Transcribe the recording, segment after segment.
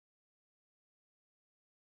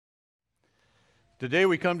Today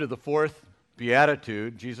we come to the fourth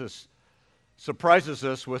Beatitude. Jesus surprises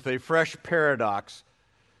us with a fresh paradox.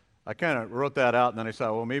 I kind of wrote that out and then I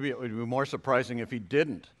thought, well, maybe it would be more surprising if he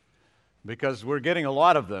didn't, because we're getting a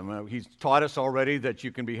lot of them. He's taught us already that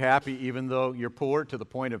you can be happy even though you're poor, to the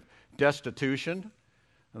point of destitution.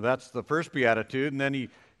 And that's the first Beatitude. And then he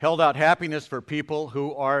held out happiness for people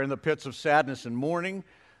who are in the pits of sadness and mourning.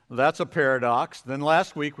 That's a paradox. Then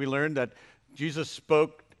last week we learned that Jesus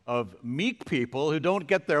spoke of meek people who don't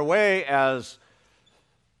get their way as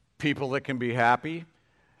people that can be happy.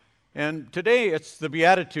 And today it's the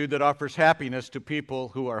Beatitude that offers happiness to people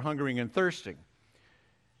who are hungering and thirsting.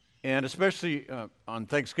 And especially on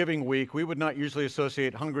Thanksgiving week, we would not usually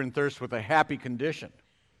associate hunger and thirst with a happy condition.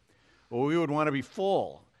 Well, we would want to be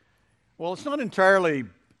full. Well, it's not entirely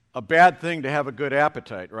a bad thing to have a good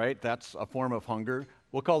appetite, right? That's a form of hunger.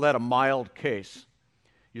 We'll call that a mild case.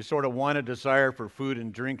 You sort of want a desire for food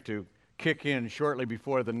and drink to kick in shortly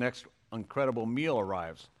before the next incredible meal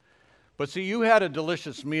arrives. But see, you had a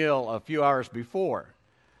delicious meal a few hours before.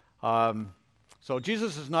 So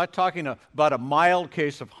Jesus is not talking about a mild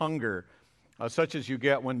case of hunger, such as you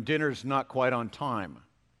get when dinner's not quite on time.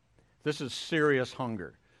 This is serious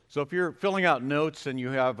hunger. So if you're filling out notes and you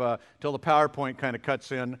have till the PowerPoint kind of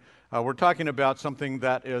cuts in, we're talking about something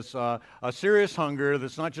that is a serious hunger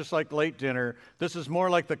that's not just like late dinner. This is more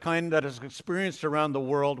like the kind that is experienced around the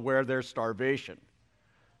world where there's starvation.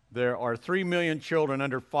 There are 3 million children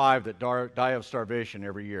under 5 that die of starvation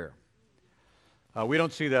every year. We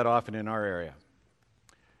don't see that often in our area.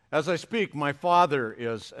 As I speak, my father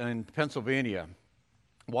is in Pennsylvania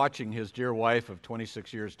watching his dear wife of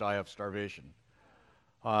 26 years die of starvation.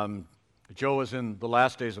 Joe is in the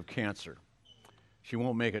last days of cancer. She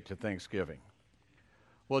won't make it to Thanksgiving.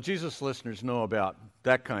 Well, Jesus listeners know about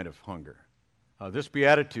that kind of hunger. This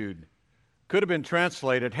Beatitude could have been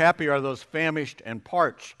translated, happy are those famished and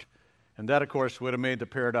parched. And that, of course, would have made the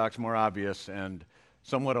paradox more obvious and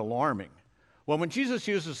somewhat alarming. Well, when Jesus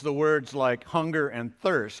uses the words like hunger and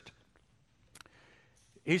thirst,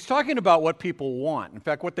 he's talking about what people want. In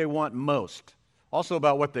fact, what they want most. Also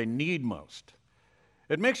about what they need most.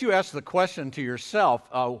 It makes you ask the question to yourself,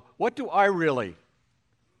 what do I really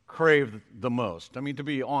crave the most? I mean, to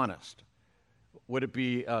be honest. Would it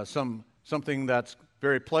be something that's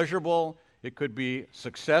very pleasurable? It could be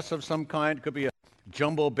success of some kind. It could be a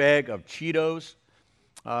jumbo bag of Cheetos.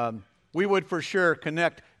 We would for sure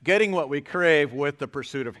connect getting what we crave with the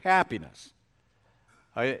pursuit of happiness.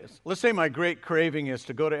 Let's say my great craving is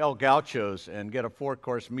to go to El Gaucho's and get a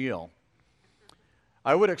 4-course meal.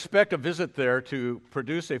 I would expect a visit there to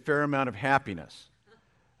produce a fair amount of happiness.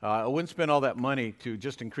 I wouldn't spend all that money to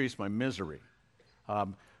just increase my misery.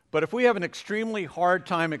 But if we have an extremely hard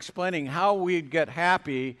time explaining how we'd get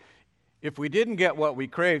happy if we didn't get what we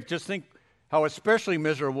crave, just think how especially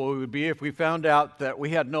miserable we would be if we found out that we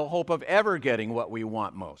had no hope of ever getting what we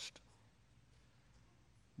want most.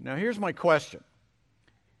 Now, here's my question.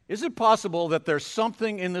 Is it possible that there's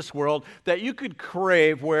something in this world that you could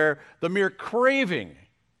crave where the mere craving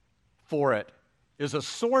for it is a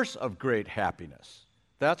source of great happiness?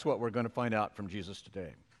 That's what we're going to find out from Jesus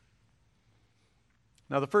today.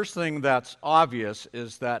 Now, the first thing that's obvious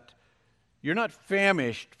is that you're not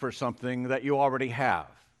famished for something that you already have.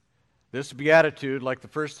 This Beatitude, like the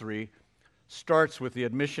first three, starts with the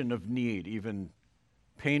admission of need, even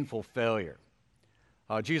painful failure.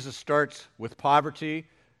 Jesus starts with poverty.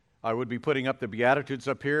 I would be putting up the Beatitudes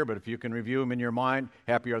up here, but if you can review them in your mind,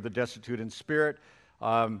 happy are the destitute in spirit.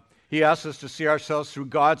 He asks us to see ourselves through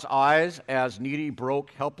God's eyes as needy,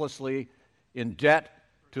 broke, helplessly in debt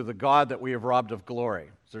to the God that we have robbed of glory.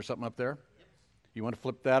 Is there something up there? You want to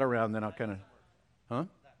flip that around, then I'll kind of... Huh? That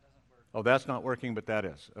doesn't work. Oh, that's not working, but that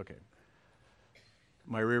is. Okay.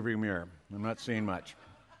 My rearview mirror. I'm not seeing much.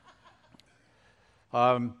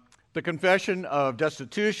 The confession of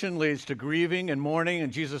destitution leads to grieving and mourning,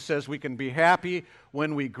 and Jesus says we can be happy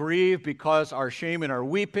when we grieve because our shame and our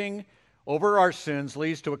weeping over our sins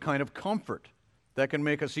leads to a kind of comfort that can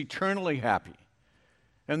make us eternally happy.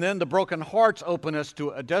 And then the broken hearts open us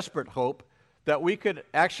to a desperate hope that we could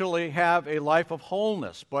actually have a life of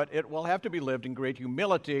wholeness, but it will have to be lived in great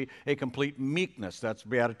humility, a complete meekness. That's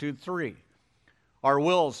Beatitude 3. Our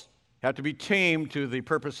wills have to be tamed to the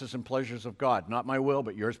purposes and pleasures of God. Not my will,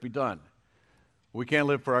 but yours be done. We can't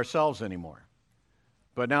live for ourselves anymore.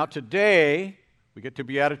 But now today, we get to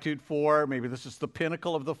Beatitude 4. Maybe this is the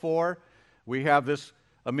pinnacle of the 4. We have this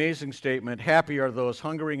amazing statement, happy are those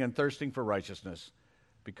hungering and thirsting for righteousness,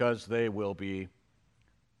 because they will be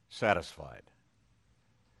satisfied.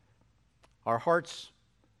 Our hearts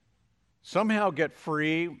somehow get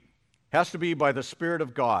free, has to be by the Spirit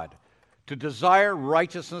of God, to desire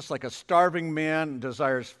righteousness like a starving man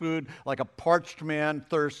desires food, like a parched man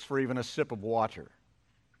thirsts for even a sip of water.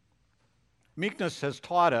 Meekness has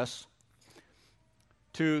taught us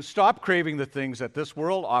to stop craving the things that this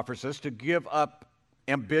world offers us, to give up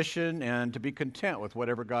ambition and to be content with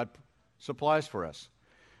whatever God supplies for us.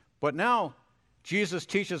 But now, Jesus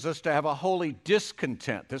teaches us to have a holy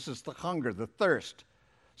discontent. This is the hunger, the thirst,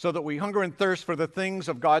 so that we hunger and thirst for the things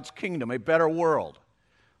of God's kingdom, a better world.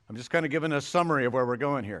 I'm just kind of giving a summary of where we're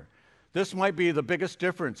going here. This might be the biggest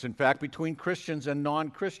difference, in fact, between Christians and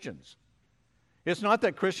non-Christians. It's not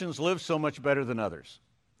that Christians live so much better than others.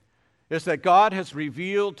 It's that God has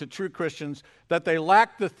revealed to true Christians that they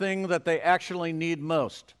lack the thing that they actually need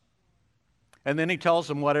most. And then he tells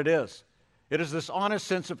them what it is. It is this honest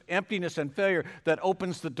sense of emptiness and failure that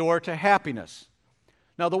opens the door to happiness.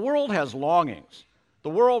 Now, the world has longings. The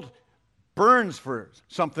world burns for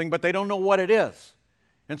something, but they don't know what it is.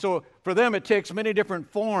 And so for them, it takes many different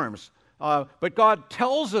forms. But God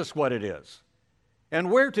tells us what it is and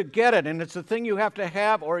where to get it. And it's the thing you have to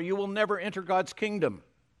have, or you will never enter God's kingdom.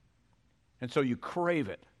 And so you crave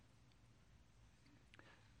it.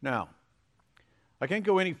 Now, I can't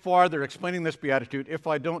go any farther explaining this beatitude if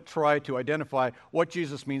I don't try to identify what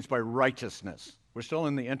Jesus means by righteousness. We're still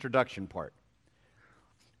in the introduction part.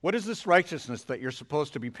 What is this righteousness that you're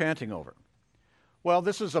supposed to be panting over? Well,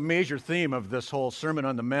 this is a major theme of this whole Sermon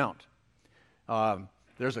on the Mount.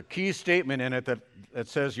 There's a key statement in it that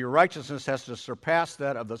says your righteousness has to surpass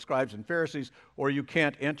that of the scribes and Pharisees, or you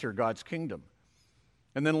can't enter God's kingdom.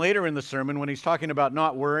 And then later in the sermon, when he's talking about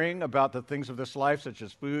not worrying about the things of this life, such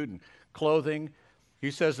as food and clothing,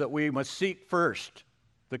 he says that we must seek first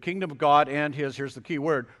the kingdom of God and his, here's the key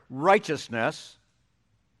word, righteousness,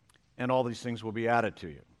 and all these things will be added to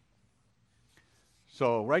you.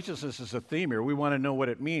 So righteousness is a theme here. We want to know what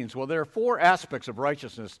it means. Well, there are four aspects of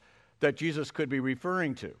righteousness that Jesus could be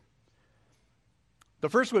referring to. The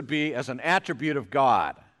first would be as an attribute of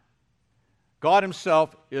God. God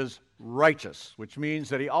himself is righteous, which means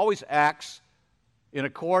that he always acts in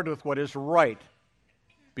accord with what is right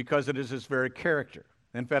because it is his very character.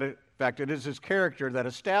 In fact, it is his character that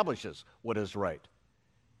establishes what is right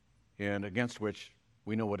and against which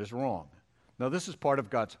we know what is wrong. Now, this is part of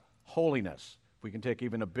God's holiness. If we can take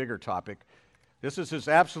even a bigger topic, this is his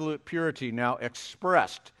absolute purity now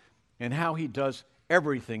expressed in how he does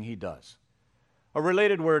everything he does. A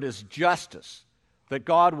related word is justice, that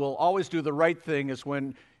God will always do the right thing is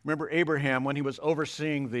when, remember Abraham, when he was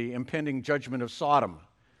overseeing the impending judgment of Sodom,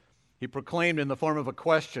 he proclaimed in the form of a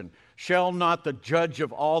question, shall not the judge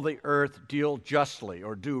of all the earth deal justly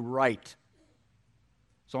or do right?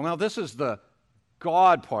 So now this is the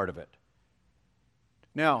God part of it.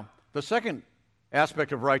 Now, the second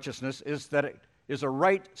aspect of righteousness is that it is a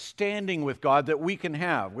right standing with God that we can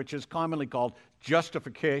have, which is commonly called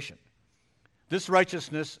justification. This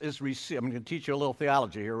righteousness is received. I'm going to teach you a little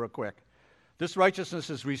theology here real quick. This righteousness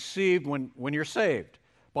is received when you're saved.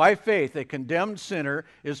 By faith, a condemned sinner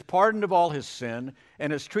is pardoned of all his sin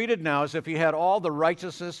and is treated now as if he had all the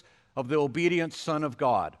righteousness of the obedient Son of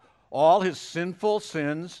God. All his sinful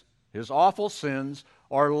sins, his awful sins,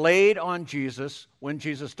 are laid on Jesus when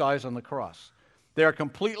Jesus dies on the cross. They are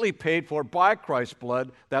completely paid for by Christ's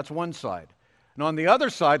blood. That's one side. And on the other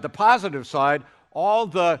side, the positive side, all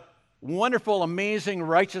the wonderful, amazing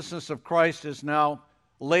righteousness of Christ is now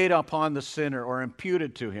laid upon the sinner or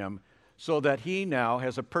imputed to him so that he now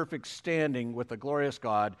has a perfect standing with the glorious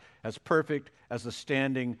God, as perfect as the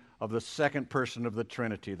standing of the second person of the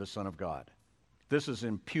Trinity, the Son of God. This is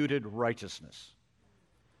imputed righteousness.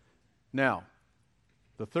 Now,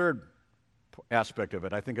 the third aspect of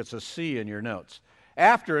it, I think it's a C in your notes.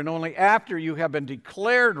 After and only after you have been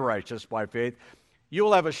declared righteous by faith, you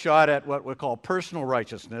will have a shot at what we call personal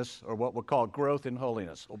righteousness, or what we call growth in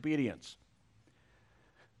holiness, obedience.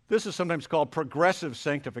 This is sometimes called progressive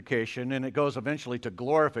sanctification, and it goes eventually to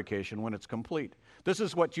glorification when it's complete. This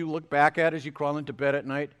is what you look back at as you crawl into bed at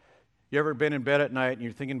night. You ever been in bed at night and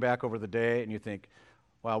you're thinking back over the day and you think,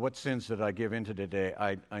 wow, what sins did I give into today?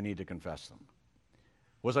 I need to confess them.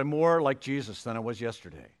 Was I more like Jesus than I was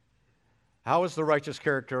yesterday? How is the righteous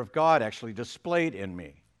character of God actually displayed in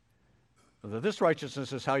me? This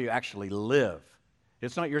righteousness is how you actually live.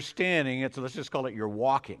 It's not your standing, let's just call it your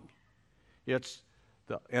walking.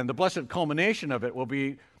 And the blessed culmination of it will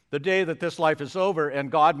be the day that this life is over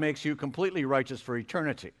and God makes you completely righteous for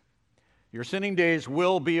eternity. Your sinning days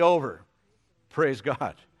will be over. Praise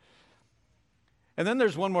God. And then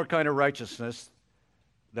there's one more kind of righteousness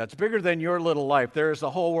that's bigger than your little life. There is the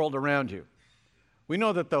whole world around you. We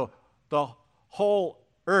know that the whole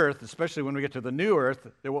earth, especially when we get to the new earth,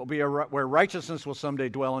 there will be where righteousness will someday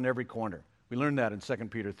dwell in every corner. We learned that in 2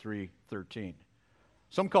 Peter 3:13.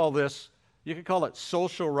 Some call this, you could call it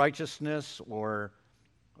social righteousness or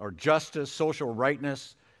justice, social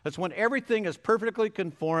rightness. That's when everything is perfectly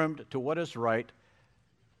conformed to what is right,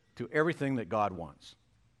 to everything that God wants.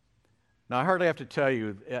 Now, I hardly have to tell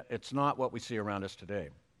you, it's not what we see around us today,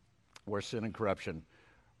 where sin and corruption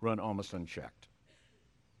run almost unchecked.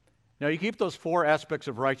 Now, you keep those four aspects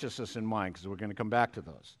of righteousness in mind, because we're going to come back to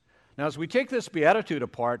those. Now, as we take this beatitude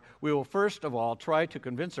apart, we will first of all try to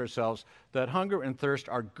convince ourselves that hunger and thirst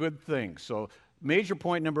are good things. So, major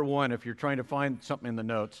point number one, if you're trying to find something in the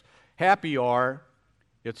notes, happy are,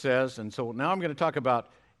 it says, and so now I'm going to talk about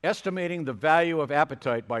estimating the value of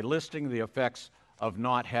appetite by listing the effects of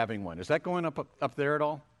not having one. Is that going up there at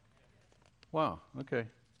all? Wow, okay.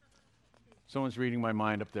 Someone's reading my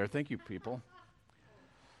mind up there. Thank you, people.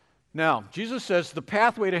 Now, Jesus says the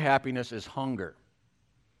pathway to happiness is hunger.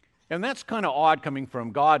 And that's kind of odd coming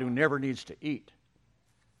from God who never needs to eat.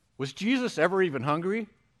 Was Jesus ever even hungry?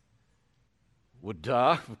 Well,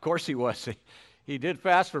 duh, of course he was. He did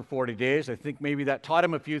fast for 40 days. I think maybe that taught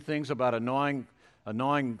him a few things about a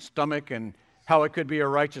gnawing stomach and how it could be a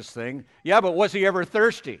righteous thing. Yeah, but was he ever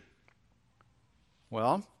thirsty?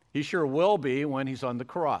 Well, he sure will be when he's on the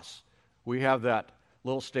cross. We have that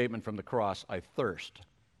little statement from the cross, I thirst.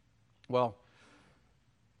 Well,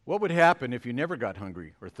 what would happen if you never got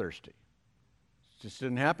hungry or thirsty? It just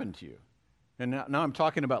didn't happen to you. And now I'm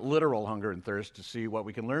talking about literal hunger and thirst to see what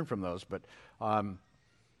we can learn from those. But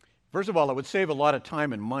first of all, it would save a lot of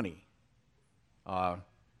time and money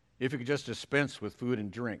if you could just dispense with food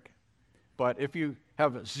and drink. But if you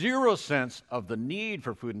have zero sense of the need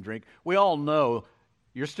for food and drink, we all know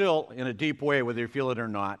you're still, in a deep way, whether you feel it or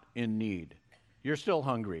not, in need. You're still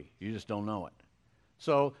hungry. You just don't know it.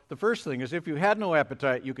 So the first thing is if you had no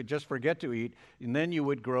appetite, you could just forget to eat, and then you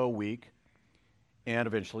would grow weak and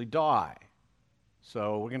eventually die.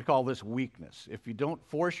 So we're going to call this weakness. If you don't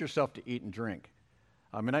force yourself to eat and drink.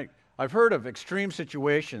 I mean, I've heard of extreme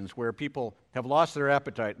situations where people have lost their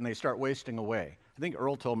appetite and they start wasting away. I think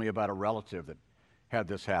Earl told me about a relative that had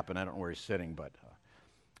this happen. I don't know where he's sitting, but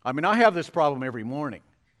I mean, I have this problem every morning,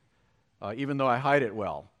 even though I hide it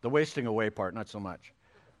well. The wasting away part, not so much.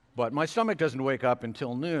 But my stomach doesn't wake up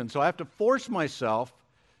until noon, so I have to force myself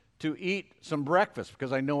to eat some breakfast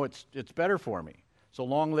because I know it's better for me. So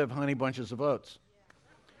long live honey bunches of oats.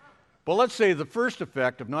 But let's say the first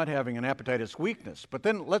effect of not having an appetite is weakness. But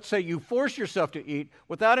then let's say you force yourself to eat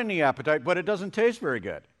without any appetite, but it doesn't taste very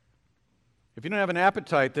good. If you don't have an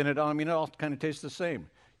appetite, then it all kind of tastes the same.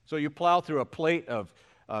 So you plow through a plate of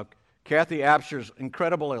Kathy Apsher's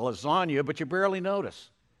incredible lasagna, but you barely notice.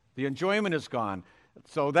 The enjoyment is gone.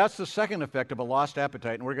 So that's the second effect of a lost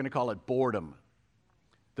appetite, and we're going to call it boredom.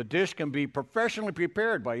 The dish can be professionally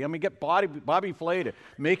prepared by you. I mean, get Bobby Flay to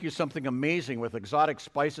make you something amazing with exotic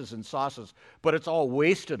spices and sauces, but it's all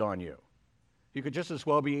wasted on you. You could just as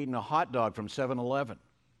well be eating a hot dog from 7-Eleven.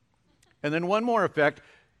 And then one more effect,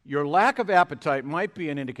 your lack of appetite might be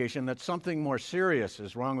an indication that something more serious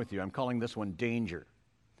is wrong with you. I'm calling this one danger.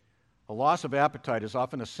 A loss of appetite is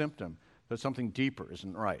often a symptom that something deeper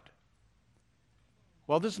isn't right.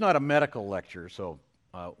 Well, this is not a medical lecture, so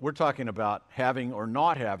we're talking about having or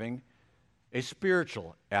not having a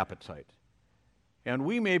spiritual appetite. And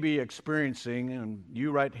we may be experiencing, and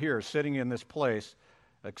you right here sitting in this place,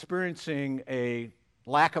 experiencing a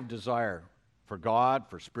lack of desire for God,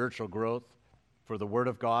 for spiritual growth, for the Word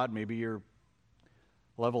of God. Maybe your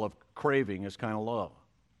level of craving is kind of low.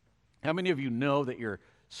 How many of you know that your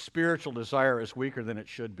spiritual desire is weaker than it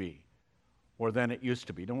should be or than it used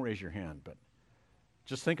to be? Don't raise your hand, but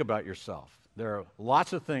just think about yourself. There are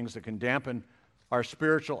lots of things that can dampen our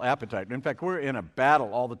spiritual appetite. In fact, we're in a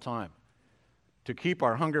battle all the time to keep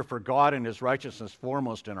our hunger for God and His righteousness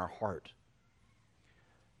foremost in our heart.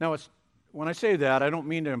 Now, when I say that, I don't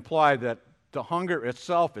mean to imply that the hunger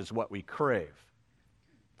itself is what we crave.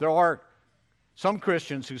 There are some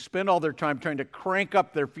Christians who spend all their time trying to crank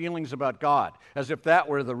up their feelings about God as if that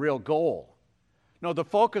were the real goal. No, the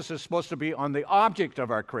focus is supposed to be on the object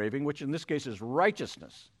of our craving, which in this case is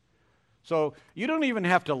righteousness. So you don't even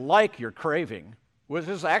have to like your craving, which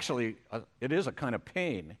is actually, it is a kind of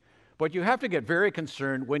pain, but you have to get very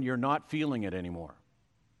concerned when you're not feeling it anymore.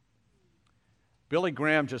 Billy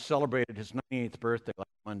Graham just celebrated his 98th birthday last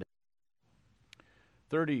Monday.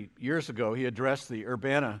 30 years ago, he addressed the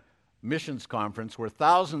Urbana Missions Conference where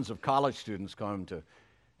thousands of college students come to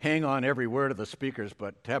hang on every word of the speakers,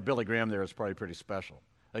 but to have Billy Graham there is probably pretty special.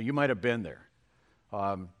 You might have been there.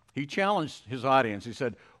 He challenged his audience. He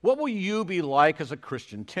said, what will you be like as a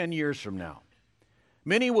Christian 10 years from now?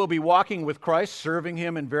 Many will be walking with Christ, serving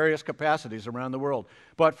him in various capacities around the world.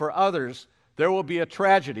 But for others, there will be a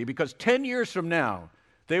tragedy because 10 years from now,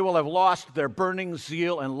 they will have lost their burning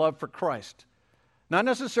zeal and love for Christ. Not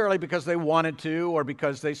necessarily because they wanted to or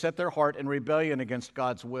because they set their heart in rebellion against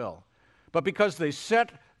God's will, but because they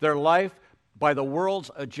set their life by the world's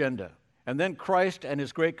agenda. And then Christ and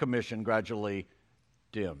his Great Commission gradually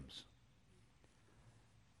dims.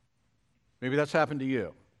 Maybe that's happened to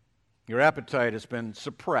you. Your appetite has been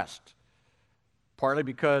suppressed, partly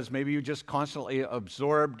because maybe you just constantly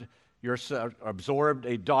absorbed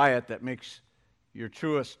a diet that makes your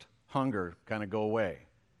truest hunger kind of go away.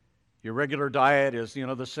 Your regular diet is,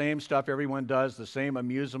 the same stuff everyone does, the same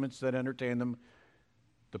amusements that entertain them,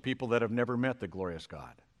 the people that have never met the glorious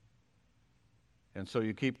God. And so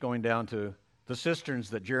you keep going down to the cisterns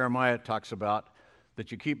that Jeremiah talks about,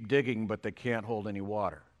 that you keep digging but they can't hold any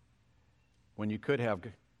water, when you could have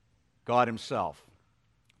God himself,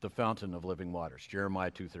 the fountain of living waters, Jeremiah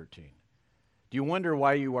 2:13. Do you wonder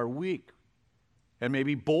why you are weak and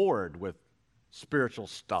maybe bored with spiritual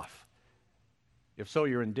stuff? If so,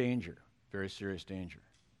 you're in danger, very serious danger.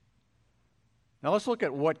 Now let's look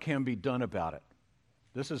at what can be done about it.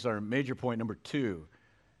 This is our major point number 2.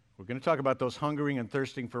 We're going to talk about those hungering and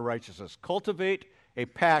thirsting for righteousness. Cultivate a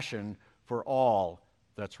passion for all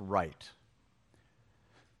that's right.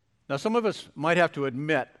 Now, some of us might have to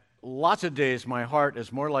admit, lots of days my heart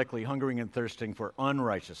is more likely hungering and thirsting for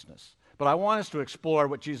unrighteousness. But I want us to explore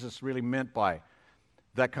what Jesus really meant by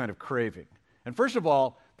that kind of craving. And first of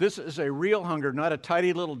all, this is a real hunger, not a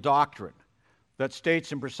tidy little doctrine that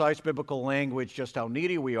states in precise biblical language just how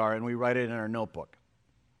needy we are, and we write it in our notebook.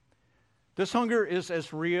 This hunger is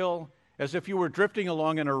as real as if you were drifting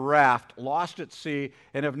along in a raft, lost at sea,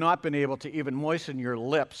 and have not been able to even moisten your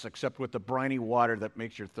lips except with the briny water that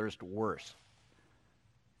makes your thirst worse.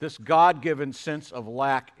 This God-given sense of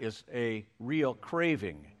lack is a real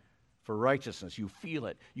craving for righteousness. You feel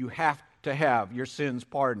it. You have to have your sins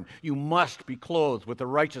pardoned. You must be clothed with the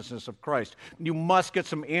righteousness of Christ. You must get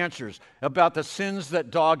some answers about the sins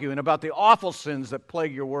that dog you and about the awful sins that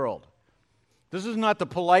plague your world. This is not the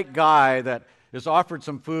polite guy that is offered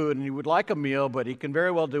some food and he would like a meal, but he can very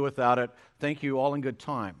well do without it. Thank you, all in good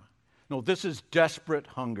time. No, this is desperate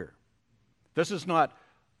hunger. This is not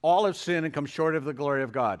all have sinned and come short of the glory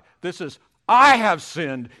of God. This is, I have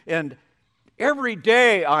sinned, and every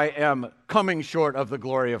day I am coming short of the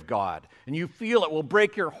glory of God. And you feel it will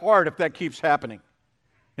break your heart if that keeps happening.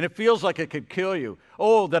 And it feels like it could kill you.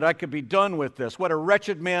 Oh, that I could be done with this. What a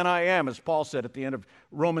wretched man I am, as Paul said at the end of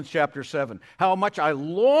Romans chapter 7. How much I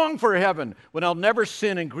long for heaven when I'll never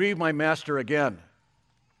sin and grieve my master again.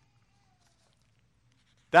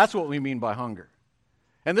 That's what we mean by hunger.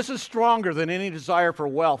 And this is stronger than any desire for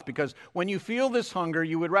wealth, because when you feel this hunger,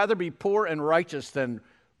 you would rather be poor and righteous than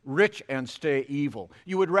rich and stay evil.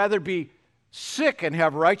 You would rather be sick and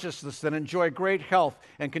have righteousness than enjoy great health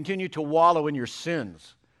and continue to wallow in your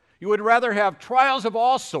sins. You would rather have trials of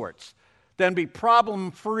all sorts than be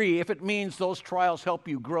problem-free if it means those trials help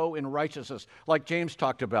you grow in righteousness, like James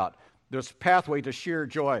talked about. This pathway to sheer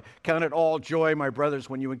joy. Count it all joy, my brothers,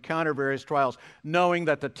 when you encounter various trials, knowing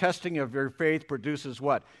that the testing of your faith produces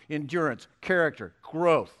what? Endurance, character,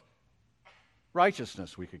 growth,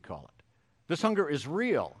 righteousness, we could call it. This hunger is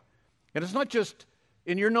real. And it's not just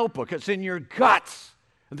in your notebook, it's in your guts.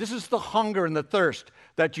 And this is the hunger and the thirst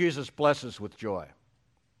that Jesus blesses with joy.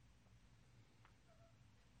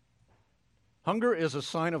 Hunger is a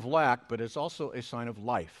sign of lack, but it's also a sign of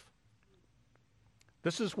life.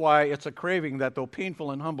 This is why it's a craving that, though painful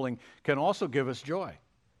and humbling, can also give us joy.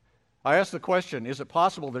 I ask the question, is it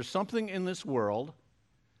possible there's something in this world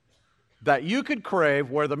that you could crave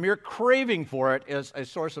where the mere craving for it is a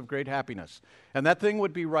source of great happiness? And that thing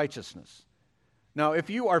would be righteousness. Now, if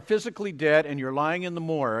you are physically dead and you're lying in the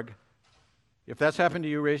morgue, if that's happened to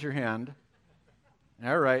you, raise your hand.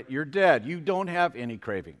 All right, you're dead. You don't have any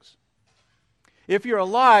cravings. If you're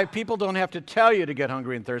alive, people don't have to tell you to get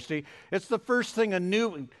hungry and thirsty. It's the first thing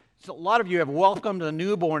a lot of you have welcomed a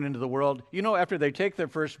newborn into the world. You know, after they take their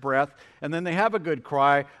first breath and then they have a good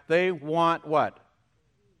cry, they want what?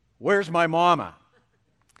 Where's my mama?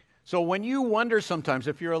 So when you wonder sometimes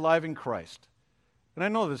if you're alive in Christ, and I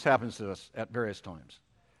know this happens to us at various times,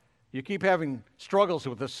 you keep having struggles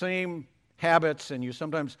with the same habits and you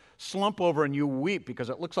sometimes slump over and you weep because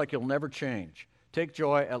it looks like you'll never change. Take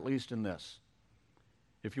joy at least in this.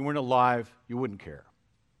 If you weren't alive, you wouldn't care.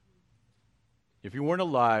 If you weren't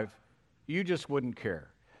alive, you just wouldn't care.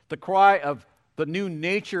 The cry of the new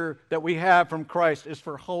nature that we have from Christ is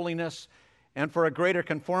for holiness and for a greater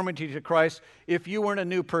conformity to Christ. If you weren't a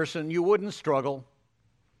new person, you wouldn't struggle.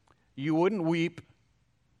 You wouldn't weep.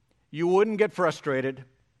 you wouldn't get frustrated.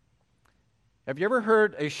 Have you ever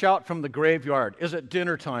heard a shout from the graveyard, "Is it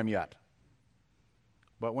dinner time yet?"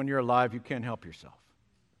 But when you're alive, you can't help yourself.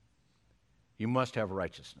 You must have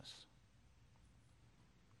righteousness.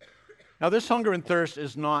 Now, this hunger and thirst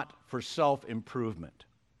is not for self-improvement.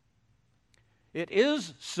 It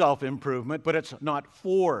is self-improvement, but it's not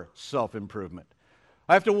for self-improvement.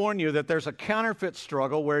 I have to warn you that there's a counterfeit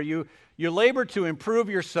struggle where you labor to improve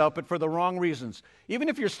yourself, but for the wrong reasons, even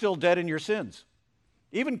if you're still dead in your sins.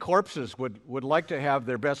 Even corpses would like to have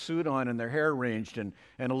their best suit on and their hair arranged and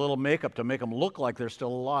a little makeup to make them look like they're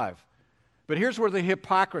still alive. But here's where the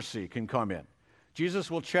hypocrisy can come in.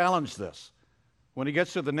 Jesus will challenge this when he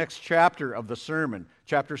gets to the next chapter of the sermon,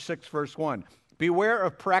 chapter 6, verse 1. Beware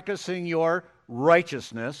of practicing your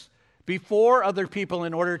righteousness before other people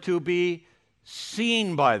in order to be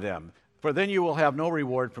seen by them, for then you will have no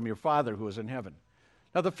reward from your Father who is in heaven.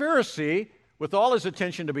 Now the Pharisee, with all his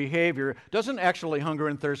attention to behavior, doesn't actually hunger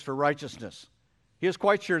and thirst for righteousness. He is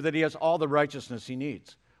quite sure that he has all the righteousness he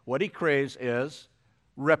needs. What he craves is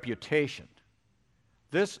reputation.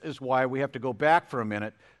 This is why we have to go back for a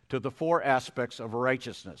minute to the four aspects of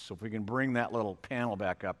righteousness. So if we can bring that little panel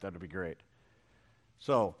back up, that would be great.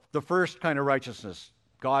 So the first kind of righteousness,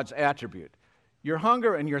 God's attribute. Your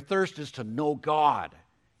hunger and your thirst is to know God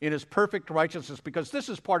in his perfect righteousness, because this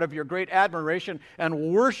is part of your great admiration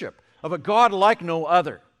and worship of a God like no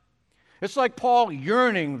other. It's like Paul the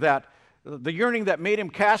yearning that made him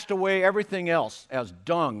cast away everything else as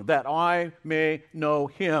dung, that I may know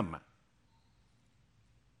him.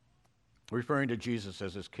 Referring to Jesus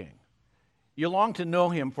as his king. You long to know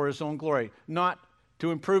him for his own glory, not to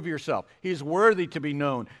improve yourself. He's worthy to be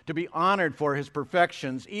known, to be honored for his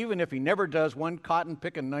perfections, even if he never does one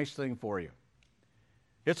cotton-picking nice thing for you.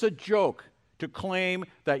 It's a joke to claim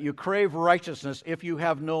that you crave righteousness if you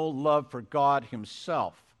have no love for God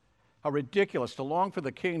himself. How ridiculous to long for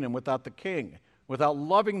the kingdom without the king, without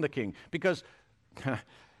loving the king. Because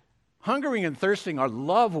hungering and thirsting are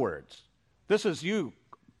love words. This is you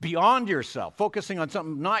beyond yourself, focusing on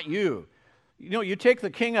something not you. You know, you take the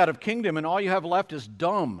king out of kingdom and all you have left is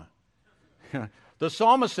dumb. The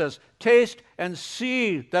psalmist says, taste and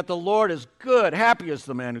see that the Lord is good. Happy is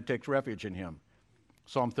the man who takes refuge in him.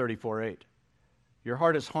 Psalm 34:8. Your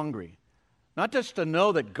heart is hungry, not just to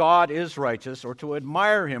know that God is righteous or to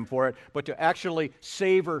admire him for it, but to actually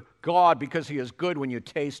savor God because he is good when you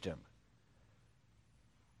taste him.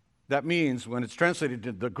 That means, when it's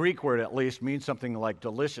translated, the Greek word at least, means something like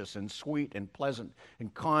delicious and sweet and pleasant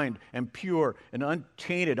and kind and pure and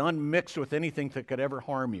untainted, unmixed with anything that could ever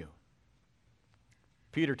harm you.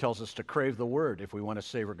 Peter tells us to crave the word if we want to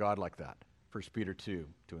savor God like that. 1 Peter 2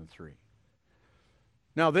 and 3.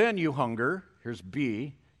 Now then you hunger, here's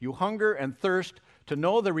B, you hunger and thirst to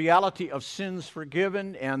know the reality of sins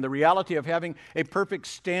forgiven and the reality of having a perfect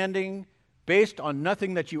standing based on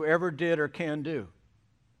nothing that you ever did or can do.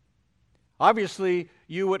 Obviously,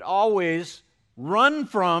 you would always run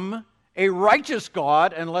from a righteous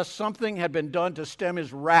God unless something had been done to stem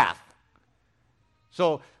his wrath.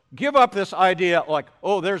 So give up this idea like,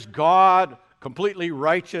 oh, there's God, completely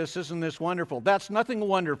righteous, isn't this wonderful? That's nothing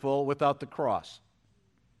wonderful without the cross.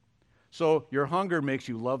 So your hunger makes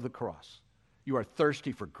you love the cross. You are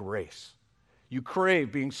thirsty for grace. You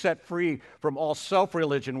crave being set free from all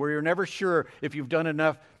self-religion where you're never sure if you've done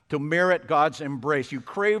enough to merit God's embrace. You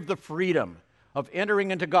crave the freedom of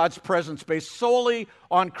entering into God's presence based solely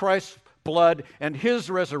on Christ's blood and his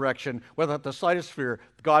resurrection without the slightest fear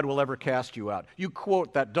God will ever cast you out. You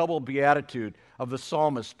quote that double beatitude of the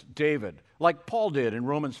psalmist David, like Paul did in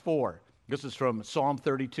Romans 4. This is from Psalm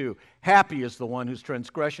 32. Happy is the one whose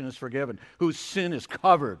transgression is forgiven, whose sin is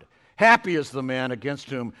covered. Happy is the man against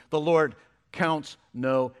whom the Lord counts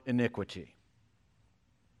no iniquity.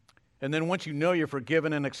 And then once you know you're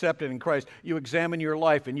forgiven and accepted in Christ, you examine your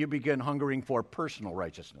life and you begin hungering for personal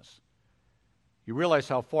righteousness. You realize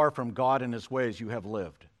how far from God and his ways you have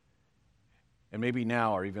lived. And maybe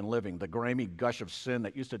now are even living. The grimy gush of sin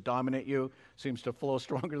that used to dominate you seems to flow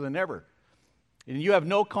stronger than ever. And you have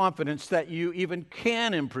no confidence that you even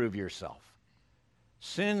can improve yourself.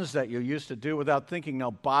 Sins that you used to do without thinking now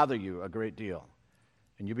bother you a great deal.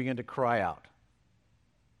 And you begin to cry out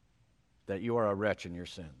that you are a wretch in your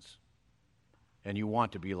sins. And you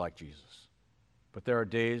want to be like Jesus. But there are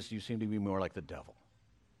days you seem to be more like the devil.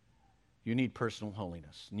 You need personal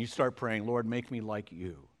holiness. And you start praying, Lord, make me like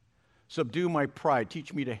you. Subdue my pride.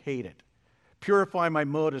 Teach me to hate it. Purify my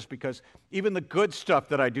motives, because even the good stuff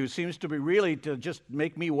that I do seems to be really to just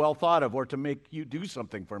make me well thought of or to make you do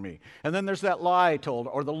something for me. And then there's that lie I told,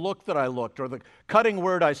 or the look that I looked, or the cutting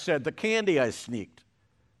word I said, the candy I sneaked.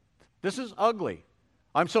 This is ugly.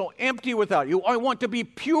 I'm so empty without you. I want to be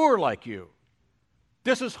pure like you.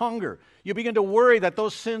 This is hunger. You begin to worry that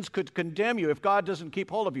those sins could condemn you if God doesn't keep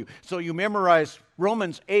hold of you. So you memorize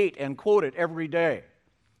Romans 8 and quote it every day.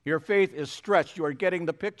 Your faith is stretched. You are getting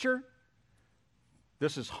the picture?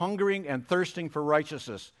 This is hungering and thirsting for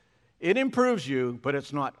righteousness. It improves you, but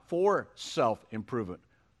it's not for self-improvement.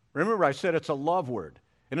 Remember, I said it's a love word.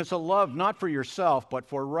 And it's a love not for yourself, but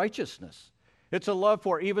for righteousness. It's a love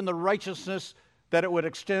for even the righteousness that it would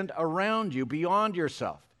extend around you, beyond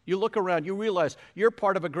yourself. You look around, you realize you're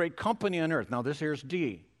part of a great company on earth. Now, this here's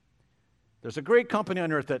D. There's a great company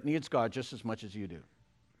on earth that needs God just as much as you do.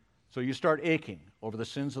 So you start aching over the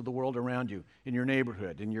sins of the world around you, in your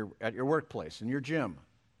neighborhood, at your workplace, in your gym.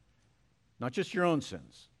 Not just your own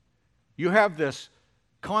sins. You have this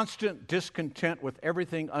constant discontent with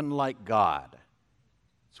everything unlike God.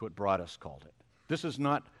 That's what Broadus called it. This is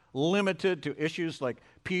not limited to issues like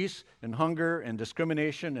peace and hunger and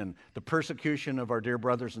discrimination and the persecution of our dear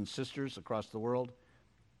brothers and sisters across the world.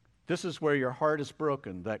 This is where your heart is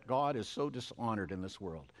broken, that God is so dishonored in this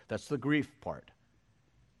world. That's the grief part.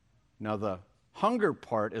 Now, the hunger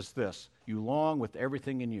part is this. You long with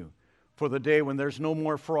everything in you for the day when there's no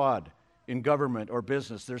more fraud in government or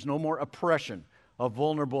business. There's no more oppression of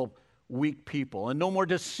vulnerable, weak people, and no more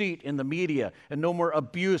deceit in the media, and no more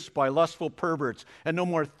abuse by lustful perverts, and no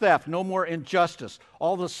more theft, no more injustice.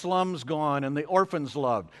 All the slums gone, and the orphans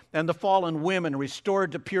loved, and the fallen women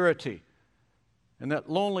restored to purity. And that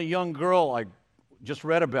lonely young girl I just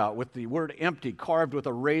read about with the word empty carved with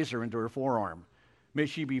a razor into her forearm. May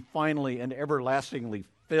she be finally and everlastingly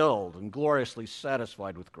filled and gloriously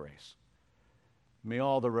satisfied with grace. May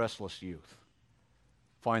all the restless youth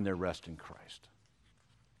find their rest in Christ.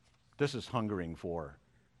 This is hungering for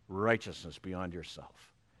righteousness beyond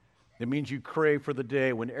yourself. It means you crave for the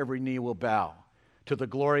day when every knee will bow to the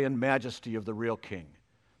glory and majesty of the real King.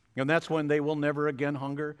 And that's when they will never again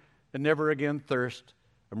hunger and never again thirst.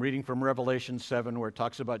 I'm reading from Revelation 7 where it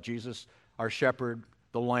talks about Jesus, our shepherd,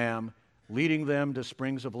 the Lamb, leading them to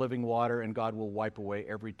springs of living water, and God will wipe away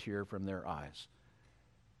every tear from their eyes.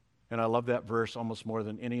 And I love that verse almost more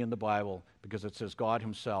than any in the Bible because it says God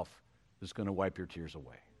himself is going to wipe your tears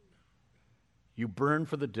away. You burn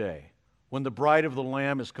for the day when the bride of the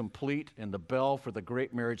Lamb is complete and the bell for the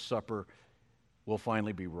great marriage supper will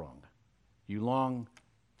finally be rung. You long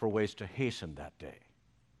for ways to hasten that day.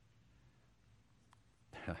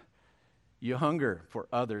 You hunger for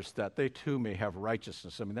others that they too may have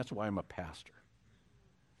righteousness. I mean, that's why I'm a pastor.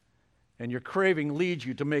 And your craving leads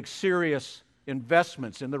you to make serious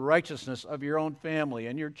investments in the righteousness of your own family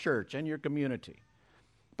and your church and your community.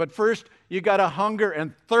 But first, you got to hunger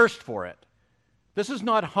and thirst for it. This is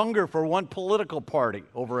not hunger for one political party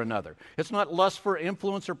over another. It's not lust for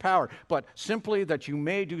influence or power, but simply that you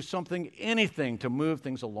may do something, anything, to move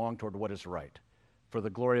things along toward what is right, for the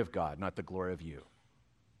glory of God, not the glory of you.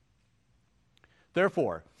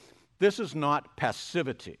 Therefore, this is not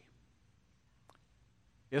passivity.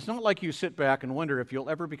 It's not like you sit back and wonder if you'll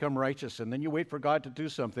ever become righteous and then you wait for God to do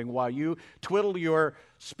something while you twiddle your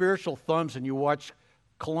spiritual thumbs and you watch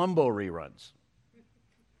Columbo reruns.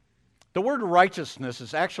 The word righteousness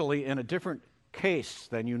is actually in a different case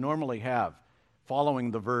than you normally have,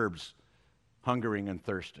 following the verbs hungering and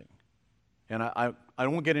thirsting. And I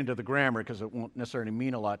won't get into the grammar because it won't necessarily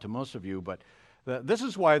mean a lot to most of you, but this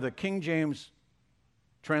is why the King James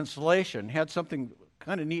translation had something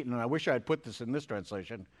kind of neat, and I wish I had put this in this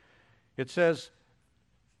translation. It says,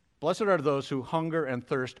 blessed are those who hunger and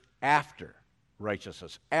thirst after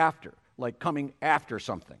righteousness. After, like coming after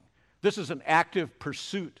something. This is an active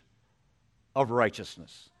pursuit of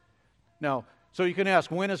righteousness. Now, so you can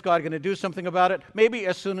ask, when is God going to do something about it? Maybe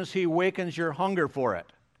as soon as he awakens your hunger for it.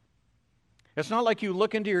 It's not like you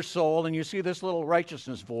look into your soul and you see this little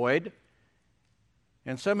righteousness void,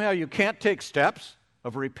 and somehow you can't take steps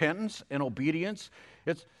of repentance and obedience.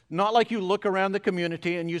 It's not like you look around the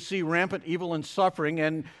community and you see rampant evil and suffering,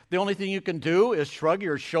 and the only thing you can do is shrug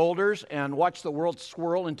your shoulders and watch the world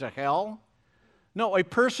swirl into hell. No, a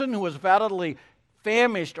person who is validly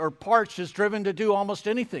famished or parched is driven to do almost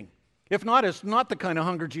anything. If not, it's not the kind of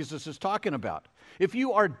hunger Jesus is talking about. If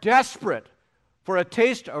you are desperate for a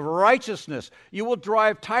taste of righteousness, you will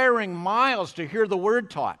drive tiring miles to hear the word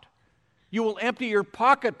taught. You will empty your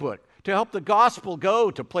pocketbook to help the gospel go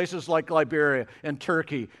to places like Liberia and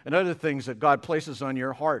Turkey and other things that God places on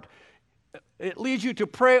your heart. It leads you to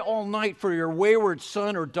pray all night for your wayward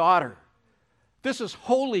son or daughter. This is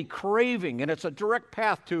holy craving, and it's a direct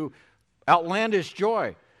path to outlandish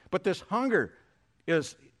joy. But this hunger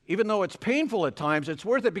is, even though it's painful at times, it's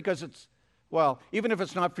worth it because it's Well, even if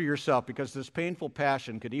it's not for yourself, because this painful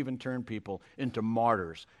passion could even turn people into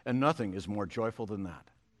martyrs, and nothing is more joyful than that.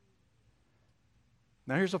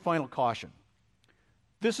 Now, here's a final caution.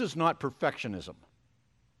 This is not perfectionism.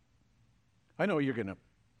 I know you're going to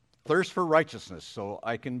thirst for righteousness so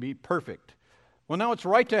I can be perfect. Well, now it's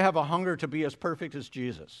right to have a hunger to be as perfect as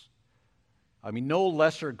Jesus. I mean, no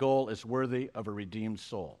lesser goal is worthy of a redeemed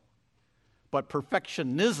soul. But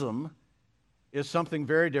perfectionism is something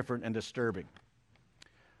very different and disturbing.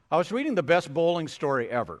 I was reading the best bowling story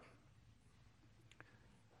ever,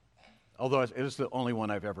 although it is the only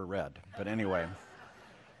one I've ever read. But anyway,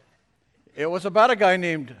 it was about a guy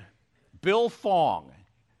named Bill Fong.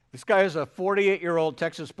 This guy is a 48-year-old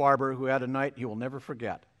Texas barber who had a night he will never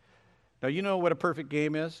forget. Now, you know what a perfect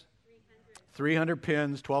game is? 300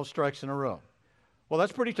 pins, 12 strikes in a row. Well,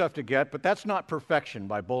 that's pretty tough to get, but that's not perfection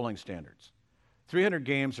by bowling standards. 300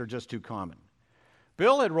 games are just too common.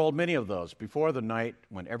 Bill had rolled many of those before the night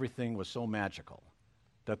when everything was so magical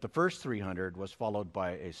that the first 300 was followed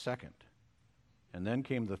by a second, and then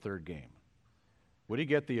came the third game. Would he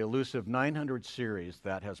get the elusive 900 series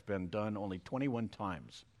that has been done only 21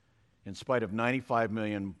 times, in spite of 95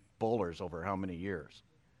 million bowlers over how many years?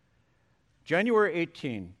 January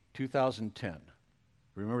 18, 2010.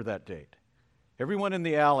 Remember that date. Everyone in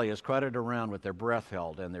the alley is crowded around with their breath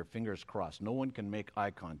held and their fingers crossed. No one can make eye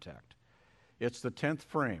contact. It's the 10th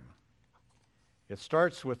frame. It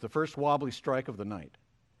starts with the first wobbly strike of the night.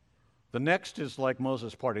 The next is like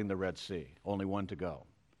Moses parting the Red Sea, only one to go.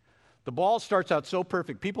 The ball starts out so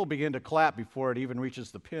perfect, people begin to clap before it even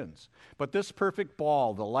reaches the pins. But this perfect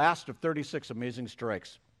ball, the last of 36 amazing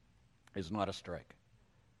strikes, is not a strike.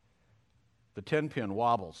 The 10-pin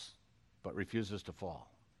wobbles, but refuses to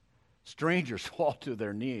fall. Strangers fall to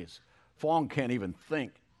their knees. Fong can't even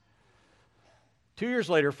think. 2 years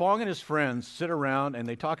later, Fong and his friends sit around and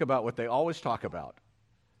they talk about what they always talk about,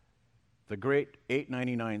 the great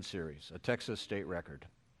 899 series, a Texas state record.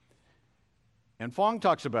 And Fong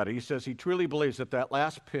talks about it. He says he truly believes that that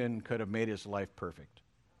last pin could have made his life perfect.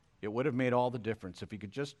 It would have made all the difference. If he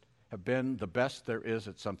could just have been the best there is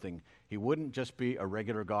at something, he wouldn't just be a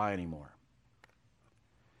regular guy anymore.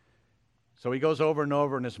 So he goes over and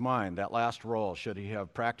over in his mind, that last roll, should he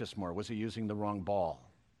have practiced more? Was he using the wrong ball?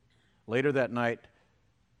 Later that night,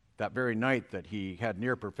 that very night that he had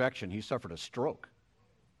near perfection, he suffered a stroke.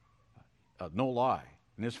 No lie.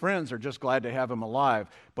 And his friends are just glad to have him alive,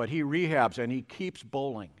 but he rehabs and he keeps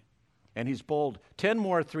bowling. And he's bowled 10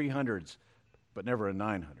 more 300s, but never a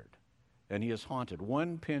 900. And he is haunted,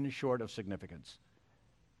 one pin short of significance.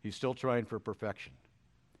 He's still trying for perfection.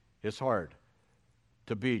 It's hard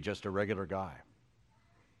to be just a regular guy.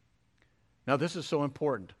 Now, this is so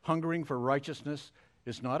important. Hungering for righteousness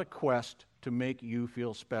is not a quest to make you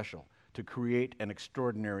feel special, to create an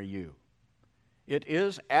extraordinary you. It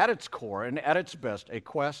is, at its core and at its best, a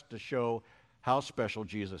quest to show how special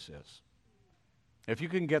Jesus is. If you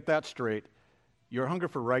can get that straight, your hunger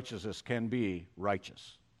for righteousness can be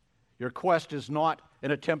righteous. Your quest is not an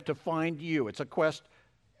attempt to find you. It's a quest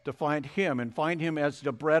to find Him and find Him as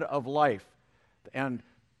the bread of life. And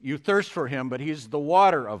you thirst for Him, but He's the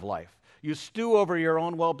water of life. You stew over your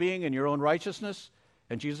own well-being and your own righteousness,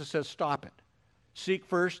 and Jesus says, stop it. Seek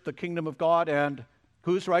first the kingdom of God and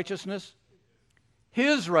whose righteousness?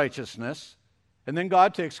 His righteousness, and then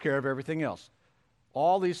God takes care of everything else.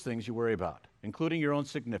 All these things you worry about, including your own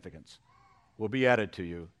significance, will be added to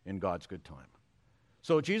you in God's good time.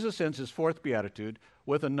 So Jesus ends his fourth beatitude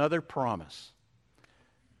with another promise.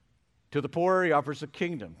 To the poor he offers a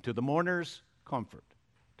kingdom, to the mourners, comfort,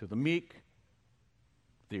 to the meek,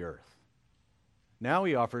 the earth. Now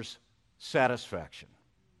he offers satisfaction.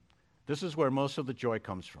 This is where most of the joy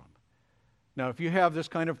comes from. Now, if you have this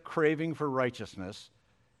kind of craving for righteousness,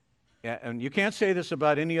 and you can't say this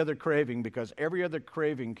about any other craving because every other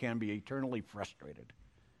craving can be eternally frustrated.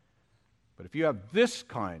 But if you have this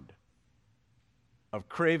kind of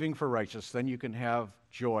craving for righteousness, then you can have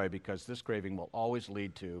joy because this craving will always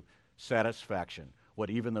lead to satisfaction, what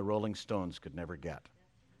even the Rolling Stones could never get.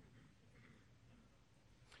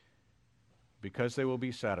 Because they will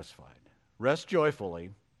be satisfied. Rest joyfully,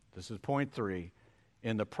 this is point 3,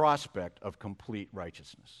 in the prospect of complete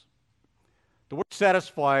righteousness. The word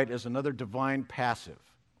satisfied is another divine passive.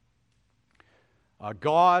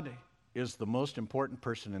 God is the most important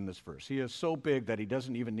person in this verse. He is so big that he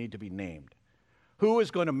doesn't even need to be named. Who is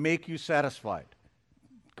going to make you satisfied?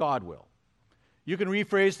 God will. You can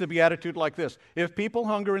rephrase the beatitude like this. If people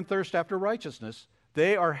hunger and thirst after righteousness,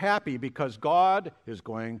 they are happy because God is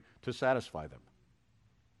going to satisfy them.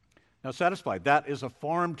 Now, satisfied, that is a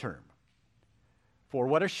farm term. for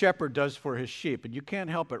what a shepherd does for his sheep. And you can't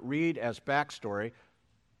help but read as backstory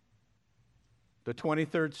the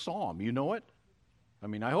 23rd Psalm. You know it? I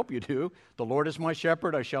mean, I hope you do. The Lord is my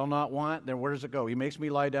shepherd, I shall not want. Then where does it go? He makes me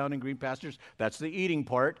lie down in green pastures. That's the eating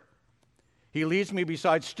part. He leads me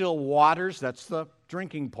beside still waters. That's the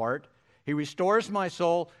drinking part. He restores my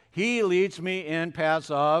soul. He leads me in paths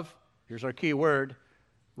of, here's our key word,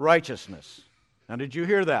 righteousness. Now, did you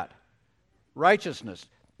hear that? Righteousness.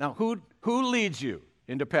 Now, who leads you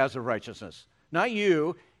into paths of righteousness? Not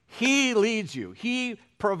you. He leads you. He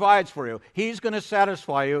provides for you. He's going to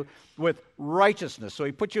satisfy you with righteousness. So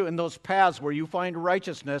he puts you in those paths where you find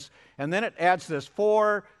righteousness, and then it adds this,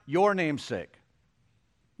 for your name's sake.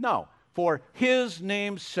 No, for his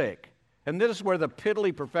name's sake. And this is where the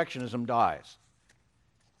piddly perfectionism dies.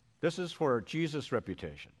 This is for Jesus'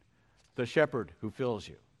 reputation, the shepherd who fills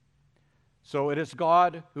you. So it is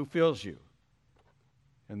God who fills you.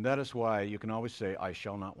 And that is why you can always say, I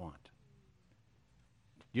shall not want.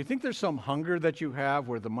 Do you think there's some hunger that you have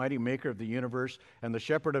where the mighty maker of the universe and the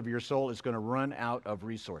shepherd of your soul is going to run out of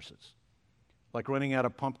resources? Like running out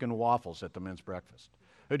of pumpkin waffles at the men's breakfast.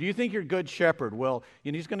 Or do you think your good shepherd will,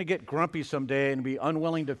 he's going to get grumpy someday and be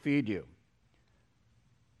unwilling to feed you?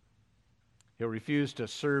 He'll refuse to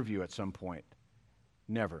serve you at some point.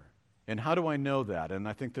 Never. And how do I know that? And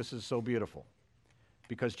I think this is so beautiful.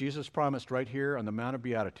 Because Jesus promised right here on the Mount of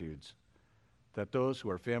Beatitudes that those who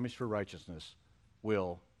are famished for righteousness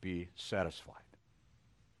will be satisfied.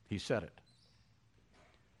 He said it.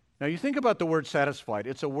 Now you think about the word satisfied.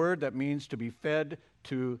 It's a word that means to be fed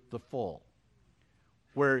to the full.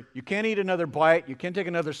 Where you can't eat another bite, you can't take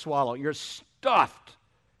another swallow. You're stuffed.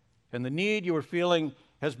 And the need you were feeling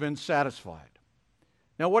has been satisfied.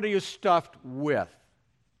 Now what are you stuffed with?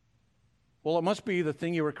 Well, it must be the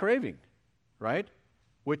thing you were craving, right?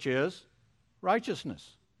 Which is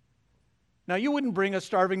righteousness. Now you wouldn't bring a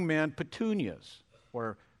starving man petunias,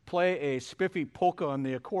 or play a spiffy polka on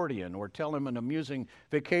the accordion, or tell him an amusing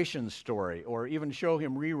vacation story, or even show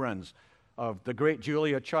him reruns of the great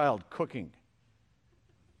Julia Child cooking.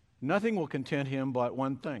 Nothing will content him but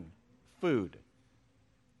one thing, food.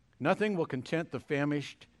 Nothing will content the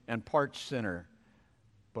famished and parched sinner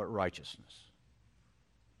but righteousness.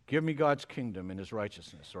 Give me God's kingdom and his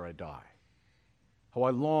righteousness, or I die. How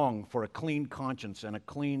I long for a clean conscience and a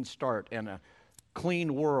clean start and a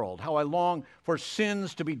clean world. How I long for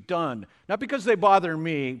sins to be done. Not because they bother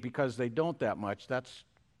me, because they don't that much. That's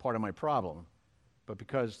part of my problem. But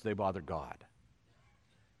because they bother God.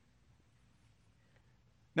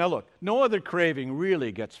 Now look, no other craving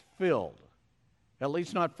really gets filled. At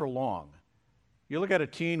least not for long. You look at a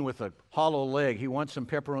teen with a hollow leg. He wants some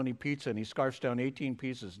pepperoni pizza, and he scarfs down 18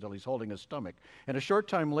 pieces until he's holding his stomach. And a short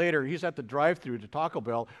time later, he's at the drive-thru to Taco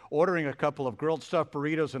Bell ordering a couple of grilled stuffed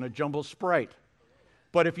burritos and a jumbo Sprite.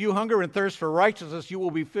 But if you hunger and thirst for righteousness, you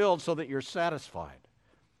will be filled so that you're satisfied.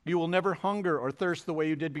 You will never hunger or thirst the way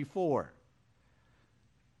you did before.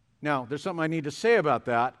 Now, there's something I need to say about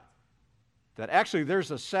that actually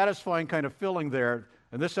there's a satisfying kind of filling there,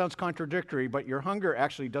 and this sounds contradictory, but your hunger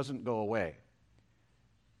actually doesn't go away.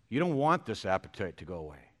 You don't want this appetite to go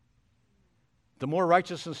away. The more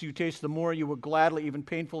righteousness you taste, the more you will gladly, even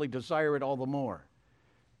painfully desire it all the more.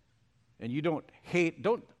 And you don't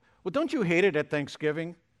you hate it at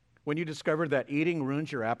Thanksgiving when you discover that eating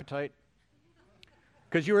ruins your appetite?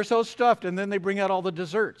 Because you were so stuffed, and then they bring out all the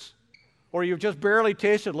desserts. Or you've just barely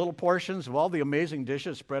tasted little portions of all the amazing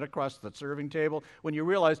dishes spread across the serving table when you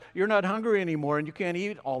realize you're not hungry anymore and you can't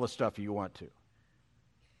eat all the stuff you want to.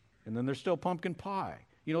 And then there's still pumpkin pie.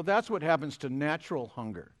 That's what happens to natural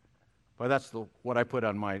hunger. Well, that's what I put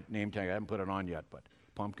on my name tag. I haven't put it on yet, but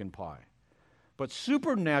pumpkin pie. But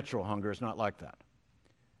supernatural hunger is not like that.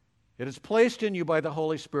 It is placed in you by the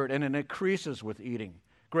Holy Spirit, and it increases with eating.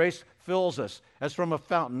 Grace fills us as from a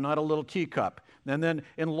fountain, not a little teacup, and then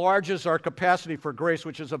enlarges our capacity for grace,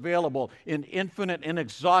 which is available in infinite,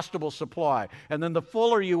 inexhaustible supply. And then the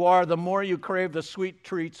fuller you are, the more you crave the sweet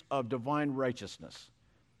treats of divine righteousness.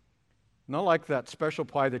 Not like that special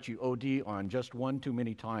pie that you OD on just one too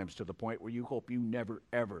many times to the point where you hope you never,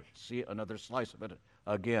 ever see another slice of it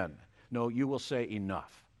again. No, you will say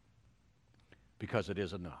enough, because it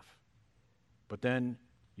is enough. But then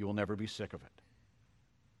you will never be sick of it.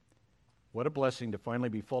 What a blessing to finally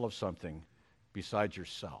be full of something besides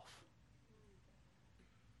yourself.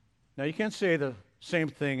 Now, you can't say the same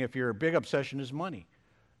thing if your big obsession is money.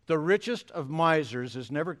 The richest of misers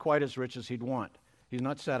is never quite as rich as he'd want. He's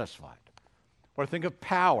not satisfied. Or think of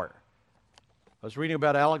power. I was reading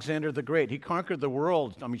about Alexander the Great. He conquered the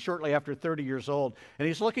world, shortly after 30 years old, and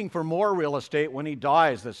he's looking for more real estate when he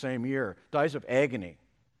dies the same year, dies of agony.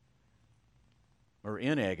 or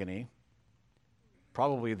in agony,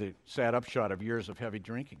 probably the sad upshot of years of heavy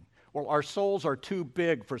drinking. Well, our souls are too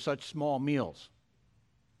big for such small meals.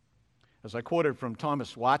 As I quoted from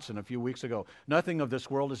Thomas Watson a few weeks ago, nothing of this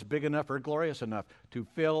world is big enough or glorious enough to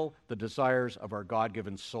fill the desires of our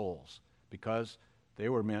God-given souls, because they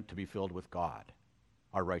were meant to be filled with God,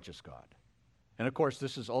 our righteous God. And of course,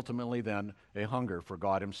 this is ultimately then a hunger for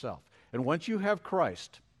God himself. And once you have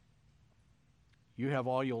Christ, you have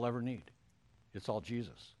all you'll ever need. It's all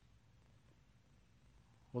Jesus.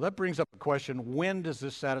 Well, that brings up the question, when does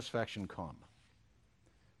this satisfaction come?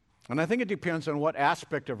 And I think it depends on what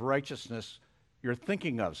aspect of righteousness you're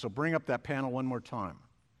thinking of. So bring up that panel one more time.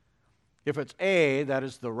 If it's A, that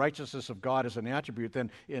is the righteousness of God as an attribute, then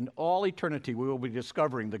in all eternity we will be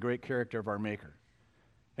discovering the great character of our Maker.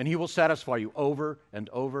 And he will satisfy you over and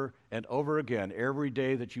over and over again, every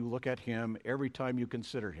day that you look at him, every time you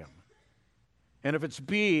consider him. And if it's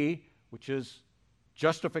B, which is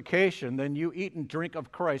justification, then you eat and drink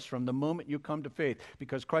of Christ from the moment you come to faith,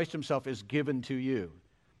 because Christ himself is given to you.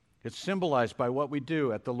 It's symbolized by what we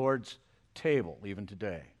do at the Lord's table, even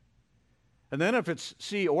today. And then if it's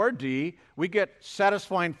C or D, we get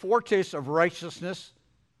satisfying foretastes of righteousness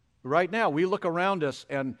right now. We look around us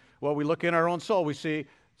and, well, we look in our own soul. We see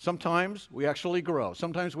sometimes we actually grow.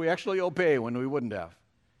 Sometimes we actually obey when we wouldn't have.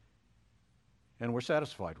 And we're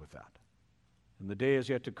satisfied with that. And the day is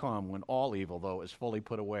yet to come when all evil, though, is fully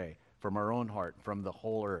put away from our own heart, from the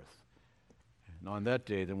whole earth. And on that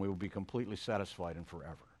day, then we will be completely satisfied and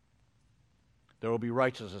forever. There will be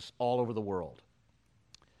righteousness all over the world.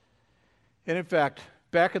 And in fact,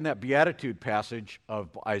 back in that Beatitude passage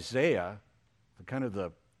of Isaiah,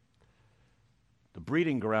 the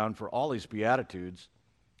breeding ground for all these Beatitudes,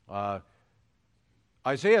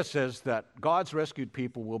 Isaiah says that God's rescued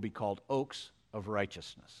people will be called oaks of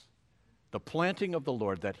righteousness, the planting of the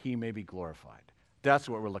Lord, that he may be glorified. That's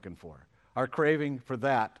what we're looking for. Our craving for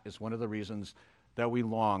that is one of the reasons that we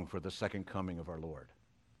long for the second coming of our Lord.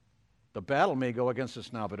 The battle may go against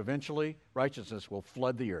us now, but eventually righteousness will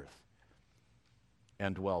flood the earth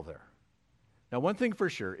and dwell there. Now, one thing for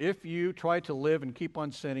sure, if you try to live and keep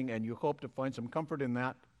on sinning and you hope to find some comfort in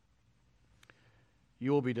that,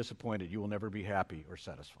 you will be disappointed. You will never be happy or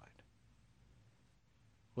satisfied.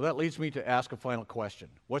 Well, that leads me to ask a final question.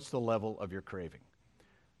 What's the level of your craving?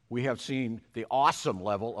 We have seen the awesome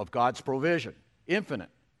level of God's provision, infinite.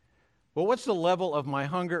 Well, what's the level of my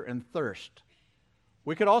hunger and thirst?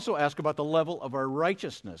 We could also ask about the level of our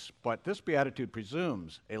righteousness, but this beatitude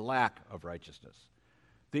presumes a lack of righteousness.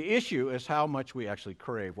 The issue is how much we actually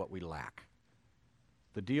crave what we lack.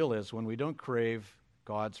 The deal is, when we don't crave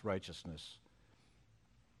God's righteousness,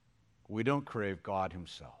 we don't crave God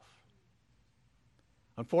himself.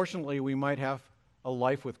 Unfortunately, we might have a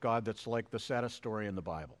life with God that's like the saddest story in the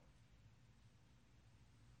Bible.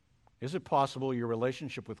 Is it possible your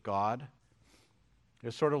relationship with God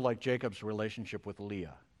is sort of like Jacob's relationship with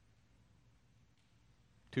Leah?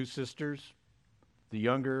 Two sisters, the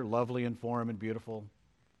younger, lovely in form and beautiful,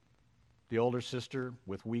 the older sister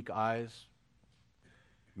with weak eyes,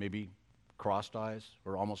 maybe crossed eyes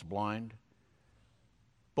or almost blind.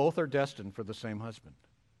 Both are destined for the same husband.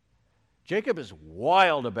 Jacob is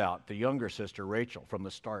wild about the younger sister, Rachel, from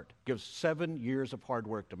the start. Gives 7 years of hard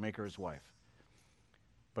work to make her his wife.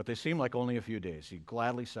 But they seem like only a few days. He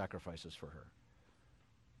gladly sacrifices for her.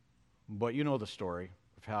 But you know the story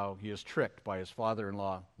of how he is tricked by his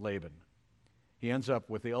father-in-law, Laban. He ends up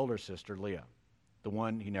with the older sister, Leah, the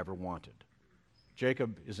one he never wanted.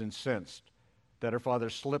 Jacob is incensed that her father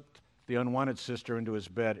slipped the unwanted sister into his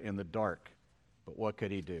bed in the dark. But what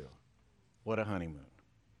could he do? What a honeymoon.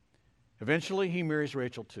 Eventually, he marries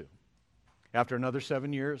Rachel too. After another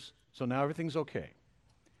 7 years, so now everything's okay.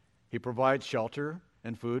 He provides shelter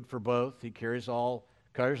and food for both. He carries out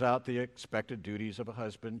the expected duties of a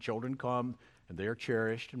husband. Children come, and they are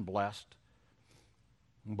cherished and blessed.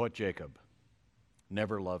 But Jacob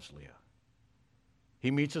never loves Leah.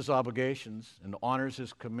 He meets his obligations and honors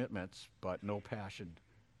his commitments, but no passion,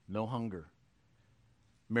 no hunger.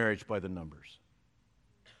 Marriage by the numbers.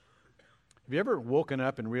 Have you ever woken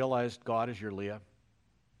up and realized God is your Leah,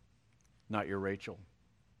 not your Rachel?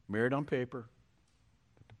 Married on paper,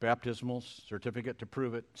 baptismal certificate to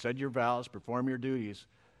prove it, said your vows, perform your duties,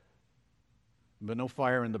 but no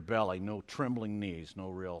fire in the belly, no trembling knees, no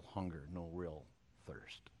real hunger, no real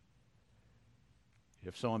thirst.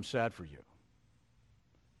 If so, I'm sad for you.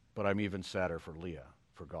 But I'm even sadder for Leah,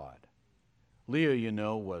 for God. Leah, you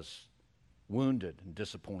know, was wounded and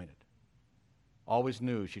disappointed. Always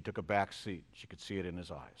knew she took a back seat. She could see it in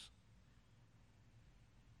his eyes.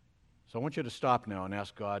 So I want you to stop now and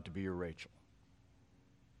ask God to be your Rachel.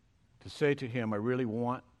 to say to him, I really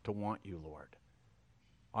want to want you, Lord.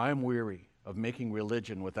 I am weary of making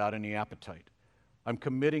religion without any appetite. I'm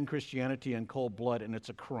committing Christianity in cold blood, and it's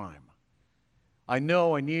a crime. I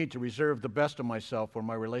know I need to reserve the best of myself for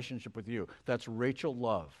my relationship with you. That's Rachel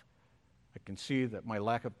love. I can see that my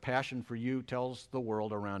lack of passion for you tells the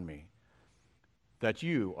world around me that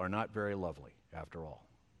you are not very lovely, after all.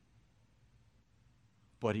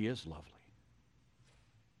 But he is lovely.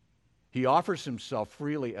 He offers himself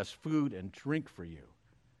freely as food and drink for you.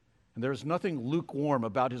 And there is nothing lukewarm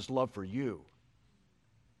about his love for you.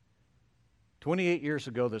 28 years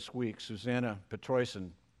ago this week, Susanna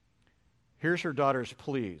Petroisen hears her daughter's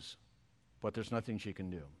pleas, but there's nothing she can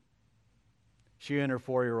do. She and her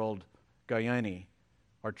 4-year-old Gayani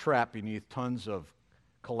are trapped beneath tons of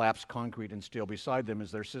collapsed concrete and steel. Beside them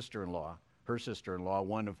is their sister-in-law, her sister-in-law,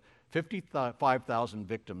 one of 55,000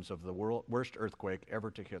 victims of the worst earthquake ever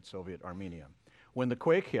to hit Soviet Armenia. When the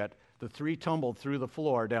quake hit, the three tumbled through the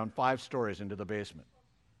floor down 5 stories into the basement.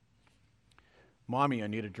 Mommy, I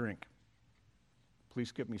need a drink.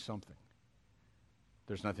 Please give me something.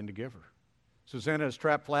 There's nothing to give her. Susanna is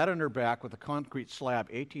trapped flat on her back with a concrete slab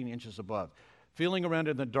 18 inches above. Feeling around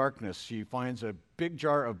in the darkness, she finds a big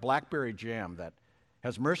jar of blackberry jam that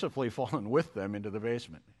has mercifully fallen with them into the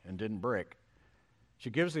basement and didn't break. She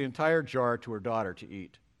gives the entire jar to her daughter to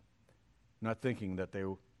eat, not thinking that they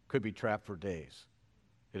could be trapped for days.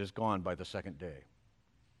 It is gone by the second day.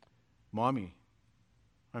 Mommy,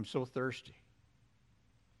 I'm so thirsty.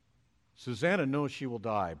 Susanna knows she will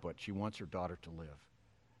die, but she wants her daughter to live.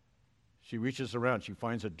 She reaches around. She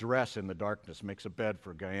finds a dress in the darkness, makes a bed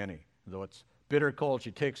for Gayani. Though it's bitter cold,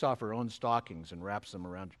 she takes off her own stockings and wraps them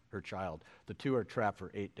around her child. The two are trapped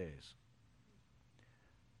for 8 days.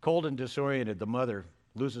 Cold and disoriented, the mother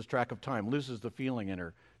loses track of time, loses the feeling in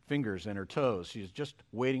her fingers and her toes. She's just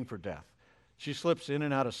waiting for death. She slips in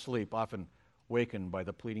and out of sleep, often wakened by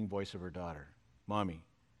the pleading voice of her daughter. Mommy,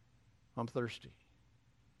 I'm thirsty.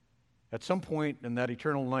 At some point in that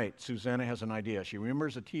eternal night, Susanna has an idea. She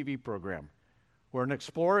remembers a TV program where an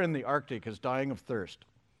explorer in the Arctic is dying of thirst.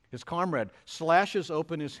 His comrade slashes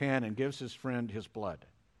open his hand and gives his friend his blood.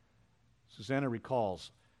 Susanna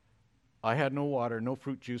recalls, I had no water, no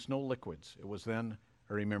fruit juice, no liquids. It was then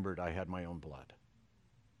I remembered I had my own blood.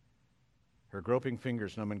 Her groping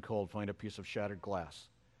fingers, numb and cold, find a piece of shattered glass.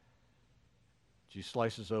 She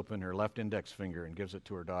slices open her left index finger and gives it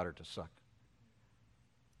to her daughter to suck.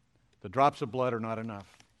 The drops of blood are not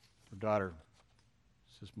enough. Her daughter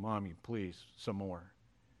says, Mommy, please, some more.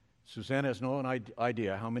 Susanna has no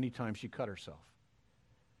idea how many times she cut herself.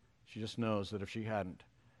 She just knows that if she hadn't,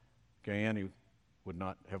 Gayani would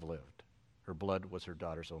not have lived. Her blood was her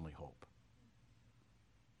daughter's only hope.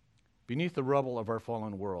 Beneath the rubble of our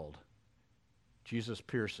fallen world, Jesus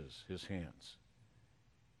pierces his hands.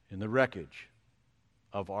 In the wreckage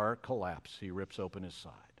of our collapse, he rips open his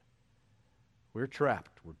side. We're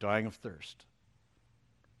trapped. We're dying of thirst.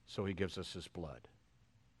 So he gives us his blood.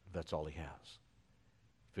 That's all he has.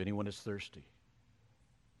 If anyone is thirsty,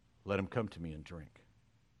 let him come to me and drink.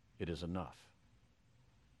 It is enough.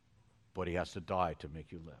 But he has to die to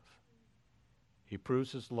make you live. He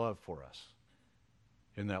proves his love for us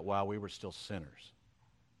in that while we were still sinners,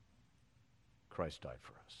 Christ died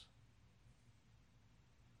for us.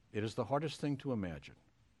 It is the hardest thing to imagine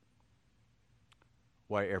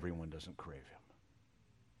why everyone doesn't crave him.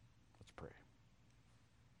 Let's pray.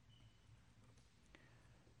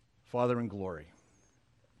 Father in glory,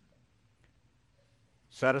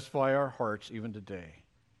 satisfy our hearts even today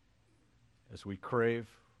as we crave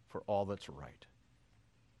for all that's right,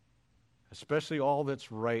 especially all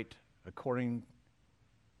that's right according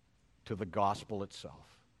to the gospel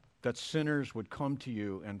itself, that sinners would come to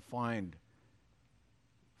you and find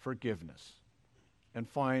forgiveness and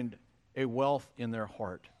find a wealth in their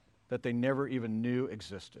heart that they never even knew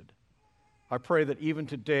existed. I pray that even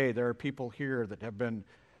today there are people here that have been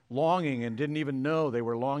longing and didn't even know they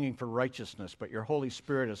were longing for righteousness, but your Holy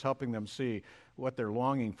Spirit is helping them see what they're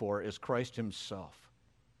longing for is Christ himself.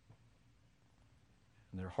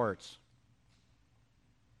 And their hearts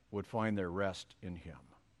would find their rest in him.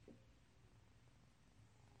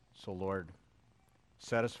 So, Lord,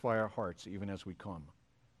 satisfy our hearts even as we come.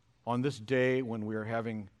 On this day when we are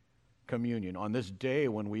having communion, on this day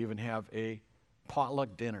when we even have a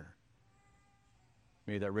potluck dinner,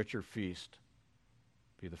 may that richer feast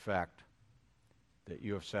be the fact that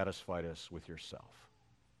you have satisfied us with yourself.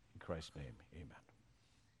 In Christ's name, amen.